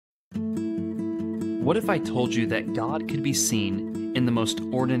What if I told you that God could be seen in the most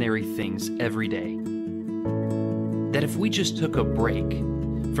ordinary things every day? That if we just took a break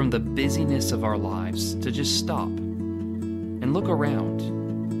from the busyness of our lives to just stop and look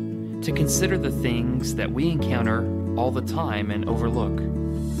around, to consider the things that we encounter all the time and overlook,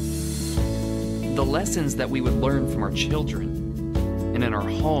 the lessons that we would learn from our children and in our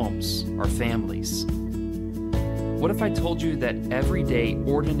homes, our families. What if I told you that everyday,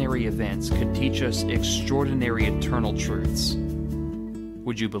 ordinary events could teach us extraordinary eternal truths?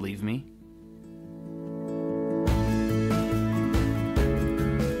 Would you believe me?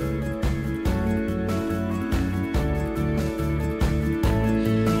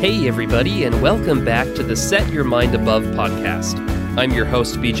 Hey everybody, and welcome back to the Set Your Mind Above podcast. I'm your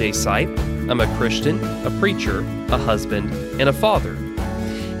host, BJ Sipe. I'm a Christian, a preacher, a husband, and a father.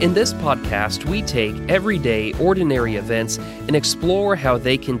 In this podcast, we take everyday, ordinary events and explore how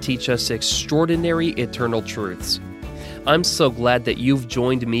they can teach us extraordinary eternal truths. I'm so glad that you've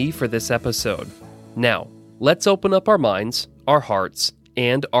joined me for this episode. Now, let's open up our minds, our hearts,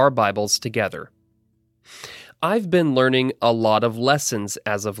 and our Bibles together. I've been learning a lot of lessons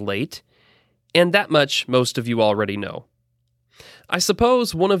as of late, and that much most of you already know. I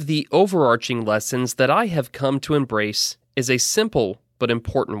suppose one of the overarching lessons that I have come to embrace is a simple but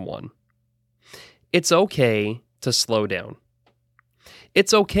important one. It's okay to slow down.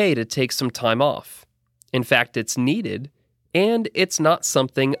 It's okay to take some time off. In fact, it's needed, and it's not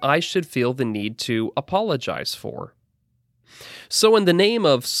something I should feel the need to apologize for. So in the name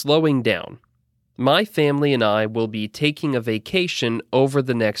of slowing down, my family and I will be taking a vacation over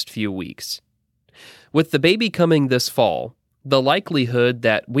the next few weeks. With the baby coming this fall, the likelihood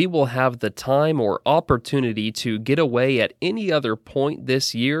that we will have the time or opportunity to get away at any other point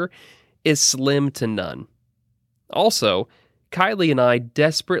this year is slim to none. Also, Kylie and I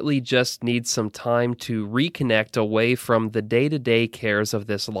desperately just need some time to reconnect away from the day-to-day cares of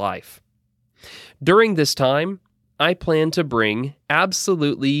this life. During this time, I plan to bring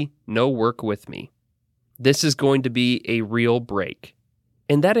absolutely no work with me. This is going to be a real break,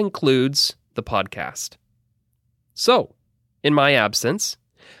 and that includes the podcast. So, in my absence,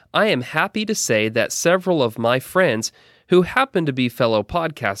 I am happy to say that several of my friends who happen to be fellow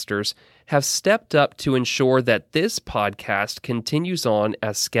podcasters have stepped up to ensure that this podcast continues on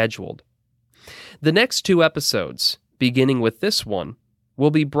as scheduled. The next two episodes, beginning with this one, will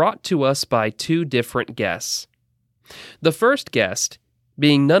be brought to us by two different guests. The first guest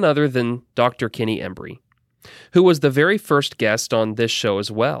being none other than Dr. Kenny Embry, who was the very first guest on this show as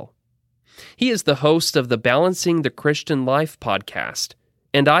well. He is the host of the Balancing the Christian Life podcast,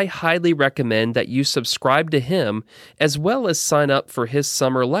 and I highly recommend that you subscribe to him as well as sign up for his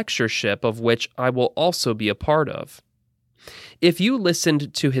summer lectureship, of which I will also be a part of. If you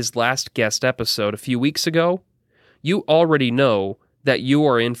listened to his last guest episode a few weeks ago, you already know that you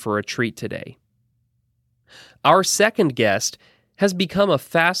are in for a treat today. Our second guest has become a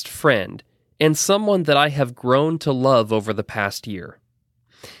fast friend and someone that I have grown to love over the past year.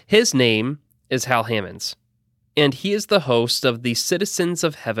 His name is Hal Hammons, and he is the host of the Citizens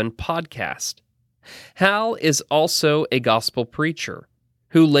of Heaven podcast. Hal is also a gospel preacher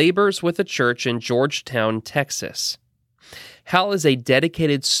who labors with a church in Georgetown, Texas. Hal is a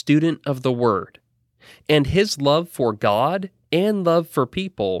dedicated student of the Word, and his love for God and love for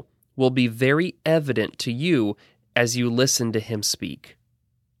people will be very evident to you as you listen to him speak.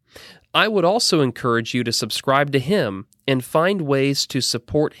 I would also encourage you to subscribe to him and find ways to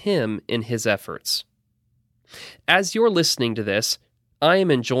support him in his efforts. As you're listening to this, I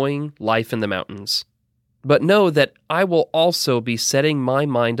am enjoying life in the mountains, but know that I will also be setting my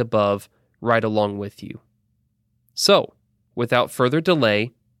mind above right along with you. So, without further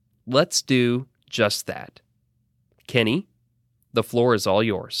delay, let's do just that. Kenny, the floor is all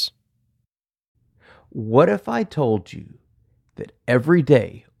yours. What if I told you that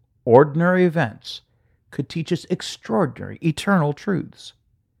everyday, ordinary events could teach us extraordinary, eternal truths?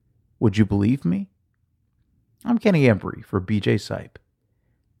 Would you believe me? I'm Kenny Embry for BJ Sipe,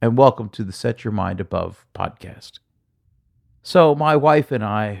 and welcome to the Set Your Mind Above podcast. So, my wife and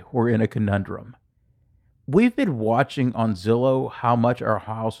I were in a conundrum. We've been watching on Zillow how much our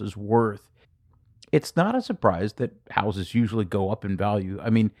house is worth. It's not a surprise that houses usually go up in value. I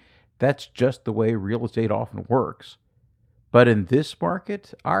mean, that's just the way real estate often works. But in this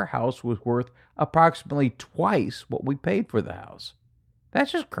market, our house was worth approximately twice what we paid for the house.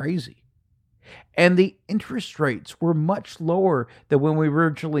 That's just crazy. And the interest rates were much lower than when we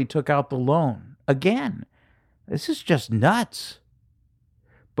originally took out the loan. Again, this is just nuts.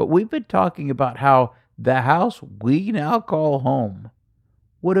 But we've been talking about how the house we now call home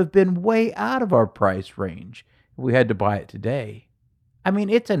would have been way out of our price range if we had to buy it today. I mean,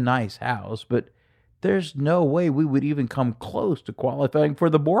 it's a nice house, but there's no way we would even come close to qualifying for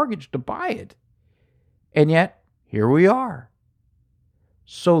the mortgage to buy it. And yet, here we are.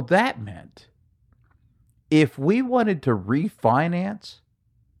 So that meant if we wanted to refinance,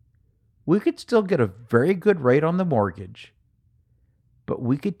 we could still get a very good rate on the mortgage, but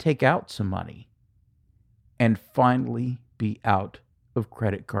we could take out some money and finally be out of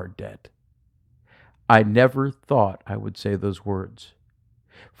credit card debt. I never thought I would say those words.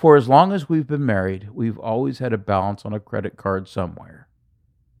 For as long as we've been married, we've always had a balance on a credit card somewhere.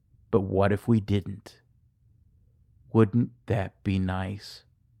 But what if we didn't? Wouldn't that be nice?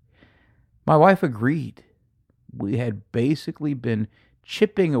 My wife agreed. We had basically been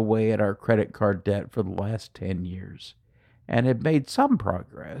chipping away at our credit card debt for the last 10 years and had made some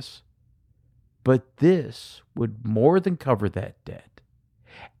progress. But this would more than cover that debt.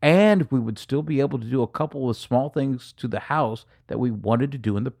 And we would still be able to do a couple of small things to the house that we wanted to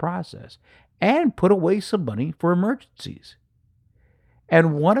do in the process and put away some money for emergencies.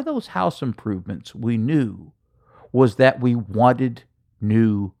 And one of those house improvements we knew was that we wanted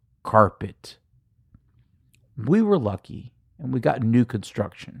new carpet. We were lucky and we got new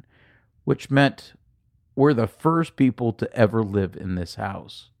construction, which meant we're the first people to ever live in this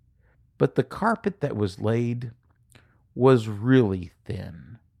house. But the carpet that was laid was really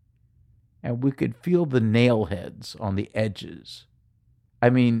thin, and we could feel the nail heads on the edges. I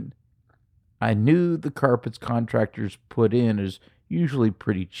mean, I knew the carpets contractors put in is usually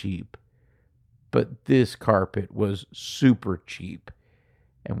pretty cheap, but this carpet was super cheap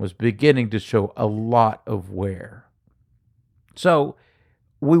and was beginning to show a lot of wear. So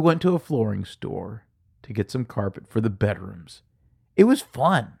we went to a flooring store to get some carpet for the bedrooms. It was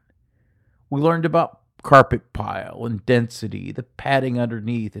fun. We learned about carpet pile and density, the padding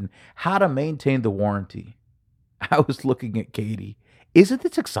underneath, and how to maintain the warranty. I was looking at Katie. Isn't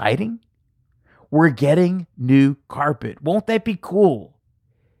this exciting? We're getting new carpet. Won't that be cool?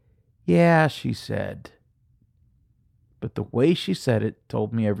 Yeah, she said. But the way she said it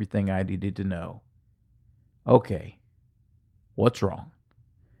told me everything I needed to know. Okay, what's wrong?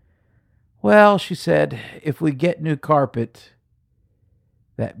 Well, she said, if we get new carpet,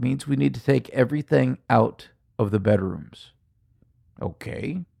 that means we need to take everything out of the bedrooms.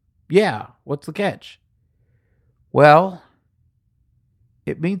 Okay. Yeah, what's the catch? Well,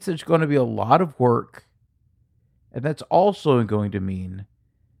 it means there's going to be a lot of work, and that's also going to mean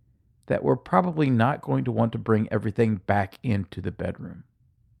that we're probably not going to want to bring everything back into the bedroom.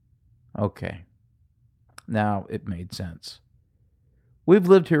 Okay. Now it made sense. We've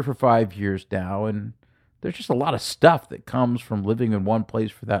lived here for 5 years now, and there's just a lot of stuff that comes from living in one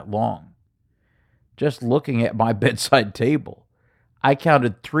place for that long. Just looking at my bedside table, I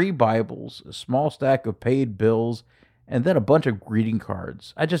counted 3 Bibles, a small stack of paid bills, and then a bunch of greeting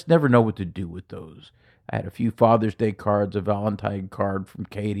cards. I just never know what to do with those. I had a few Father's Day cards, a Valentine card from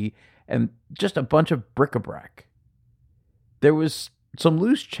Katie, and just a bunch of bric-a-brac. There was some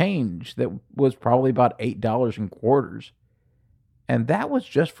loose change that was probably about $8 in quarters, and that was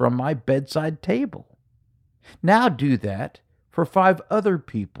just from my bedside table. Now do that for 5 other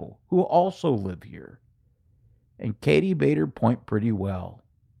people who also live here. And Katie made her point pretty well.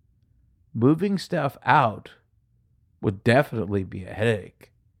 Moving stuff out would definitely be a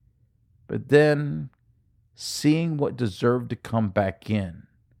headache. But then seeing what deserved to come back in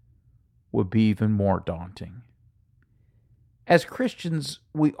would be even more daunting. As Christians,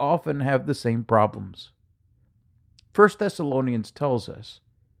 we often have the same problems. 1 Thessalonians tells us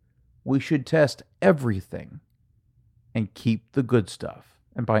we should test everything and keep the good stuff,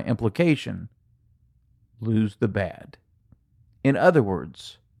 and by implication, lose the bad. In other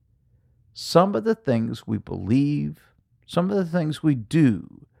words, some of the things we believe, some of the things we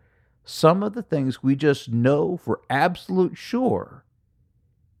do, some of the things we just know for absolute sure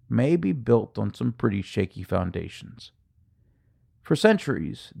may be built on some pretty shaky foundations. For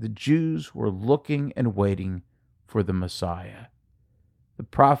centuries, the Jews were looking and waiting for the Messiah. The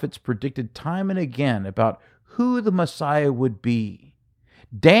prophets predicted time and again about who the Messiah would be.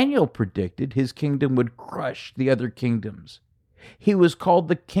 Daniel predicted his kingdom would crush the other kingdoms. He was called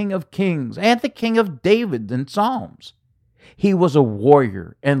the King of Kings and the King of David in Psalms. He was a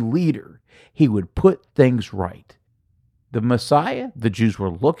warrior and leader. He would put things right. The Messiah the Jews were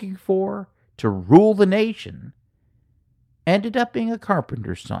looking for to rule the nation ended up being a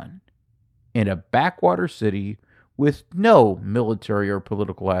carpenter's son in a backwater city with no military or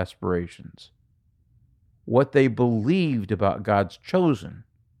political aspirations. What they believed about God's chosen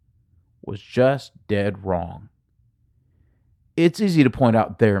was just dead wrong. It's easy to point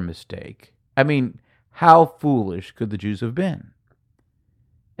out their mistake. I mean, how foolish could the Jews have been?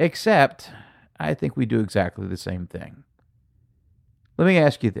 Except, I think we do exactly the same thing. Let me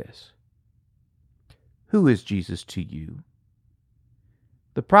ask you this. Who is Jesus to you?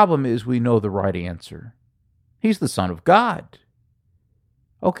 The problem is we know the right answer. He's the Son of God.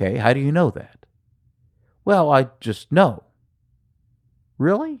 Okay, how do you know that? Well, I just know.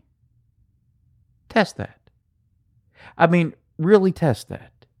 Really? Test that. I mean, really test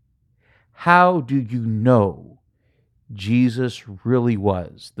that. How do you know Jesus really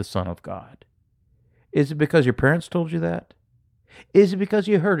was the Son of God? Is it because your parents told you that? Is it because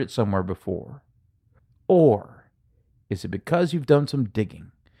you heard it somewhere before? Or is it because you've done some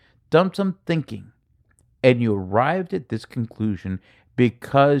digging, done some thinking, and you arrived at this conclusion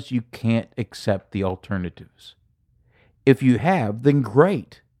because you can't accept the alternatives? If you have, then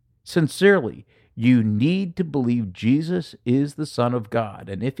great. Sincerely, you need to believe Jesus is the Son of God.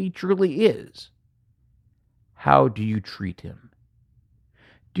 And if he truly is, how do you treat him?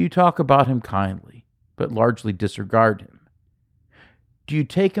 Do you talk about him kindly, but largely disregard him? Do you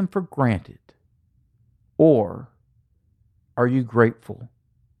take him for granted? Or are you grateful?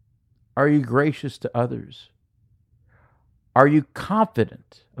 Are you gracious to others? Are you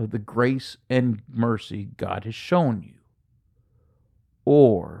confident of the grace and mercy God has shown you?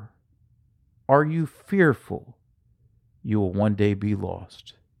 Or are you fearful you will one day be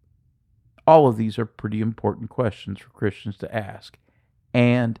lost? All of these are pretty important questions for Christians to ask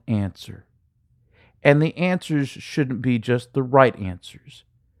and answer. And the answers shouldn't be just the right answers,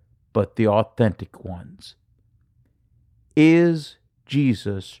 but the authentic ones. Is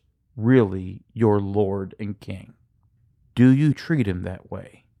Jesus really your Lord and King? Do you treat him that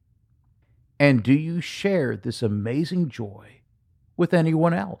way? And do you share this amazing joy with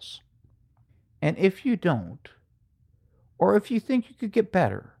anyone else? And if you don't, or if you think you could get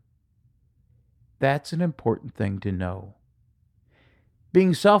better, that's an important thing to know.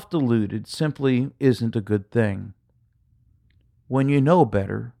 Being self-deluded simply isn't a good thing. When you know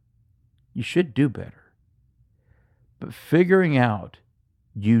better, you should do better. But figuring out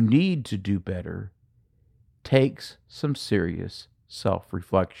you need to do better takes some serious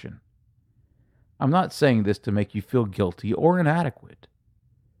self-reflection. I'm not saying this to make you feel guilty or inadequate.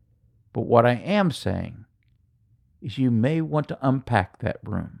 But what I am saying is you may want to unpack that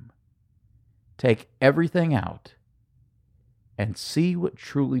room. Take everything out and see what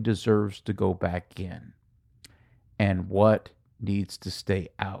truly deserves to go back in and what needs to stay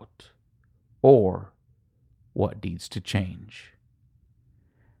out or what needs to change.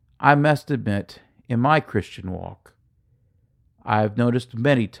 I must admit, in my Christian walk, I've noticed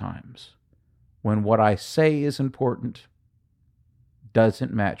many times when what I say is important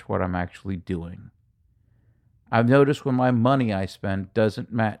doesn't match what I'm actually doing. I've noticed when my money I spend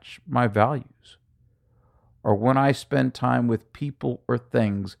doesn't match my values, or when I spend time with people or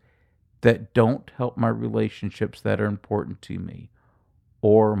things that don't help my relationships that are important to me,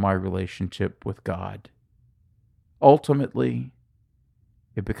 or my relationship with God. Ultimately,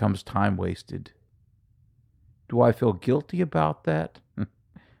 it becomes time wasted. Do I feel guilty about that?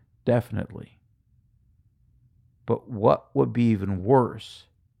 Definitely. But what would be even worse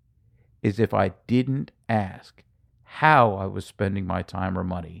is if I didn't ask how I was spending my time or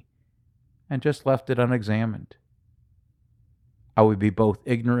money and just left it unexamined. I would be both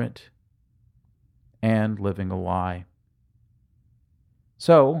ignorant and living a lie.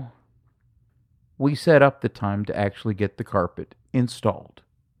 So, we set up the time to actually get the carpet installed,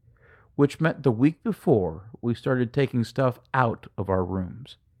 which meant the week before we started taking stuff out of our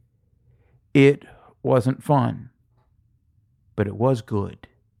rooms. It wasn't fun, but it was good.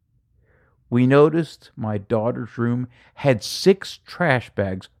 We noticed my daughter's room had 6 trash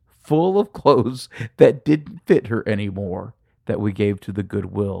bags full of clothes that didn't fit her anymore that we gave to the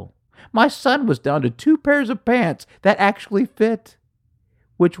Goodwill. My son was down to 2 pairs of pants that actually fit,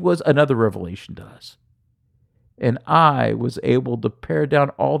 which was another revelation to us. And I was able to pare down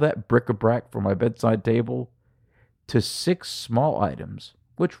all that bric-a-brac from my bedside table to 6 small items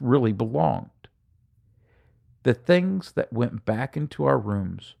which really belonged. The things that went back into our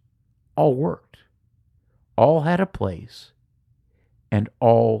rooms all worked, all had a place, and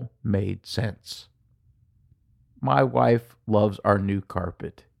all made sense. My wife loves our new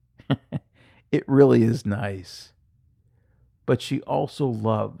carpet. It really is nice. But she also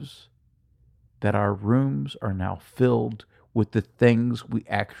loves that our rooms are now filled with the things we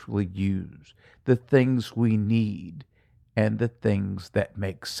actually use, the things we need, and the things that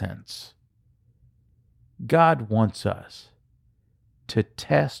make sense. God wants us to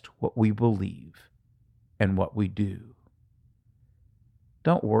test what we believe and what we do.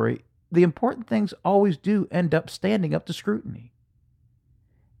 Don't worry, the important things always do end up standing up to scrutiny.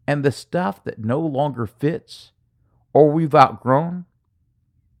 And the stuff that no longer fits or we've outgrown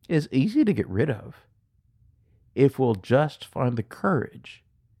is easy to get rid of if we'll just find the courage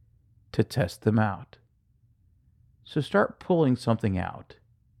to test them out. So start pulling something out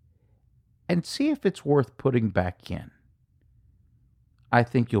and see if it's worth putting back in. I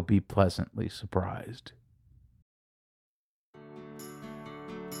think you'll be pleasantly surprised.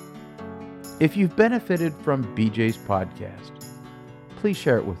 If you've benefited from BJ's podcast, please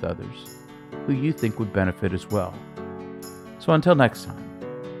share it with others who you think would benefit as well. So until next time,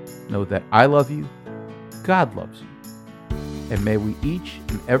 know that I love you, God loves you, and may we each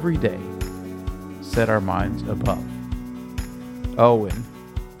and every day set our minds above. Oh, and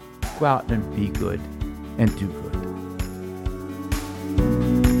go out and be good and do good.